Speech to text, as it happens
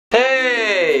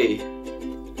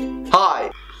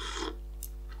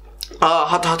Hot,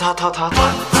 hot, hot, hot, hot,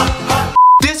 hot.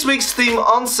 This week's theme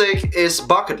on sick is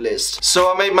bucket list.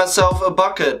 So I made myself a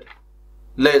bucket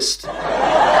list.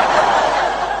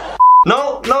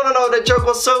 No, that joke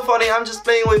was so funny. I'm just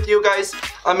playing with you guys.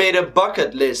 I made a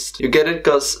bucket list. You get it?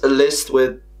 Cause a list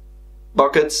with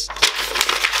buckets.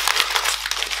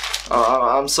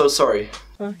 I'm so sorry.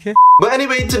 Okay. But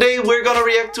anyway, today we're gonna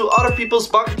react to other people's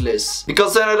bucket lists.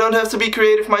 Because then I don't have to be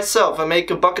creative myself and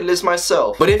make a bucket list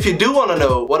myself. But if you do wanna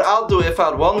know what I'll do if I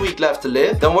had 1 week left to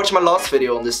live, then watch my last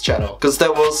video on this channel. Cause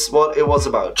that was what it was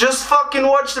about. Just fucking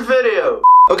watch the video!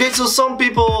 Okay, so some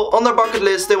people on their bucket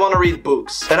list, they wanna read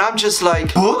books. And I'm just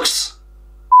like, books?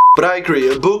 But I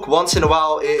agree, a book once in a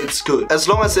while, it's good. As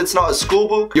long as it's not a school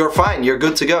book, you're fine, you're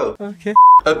good to go. Okay.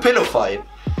 A pillow fight.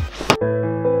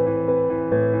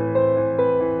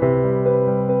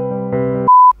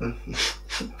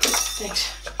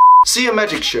 Thanks. See a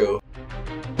magic show.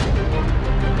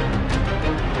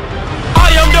 I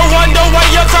am the one, the way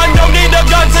your son don't need a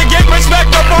gun to get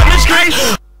respect up on the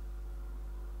street.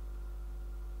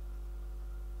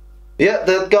 Yeah,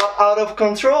 that got out of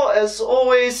control. As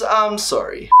always, I'm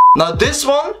sorry. Now this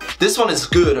one is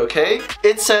good, okay?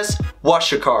 It says,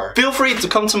 wash your car. Feel free to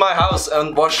come to my house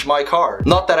and wash my car.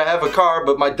 Not that I have a car,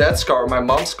 but my dad's car, my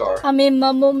mom's car. I'm in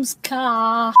my mom's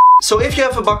car. So if you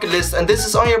have a bucket list and this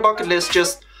is on your bucket list,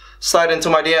 just slide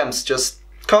into my DMs. Just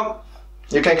come.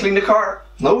 You can clean the car.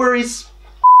 No worries.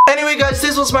 Anyway guys,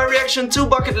 this was my reaction to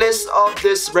bucket list of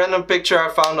this random picture I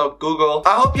found on Google.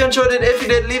 I hope you enjoyed it. If you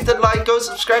did, leave that like, go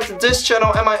subscribe to this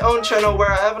channel and my own channel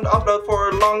where I haven't uploaded for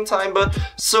a long time, but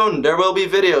soon there will be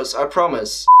videos, I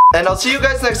promise. And I'll see you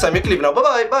guys next time. You can leave now. Bye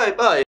bye, bye bye.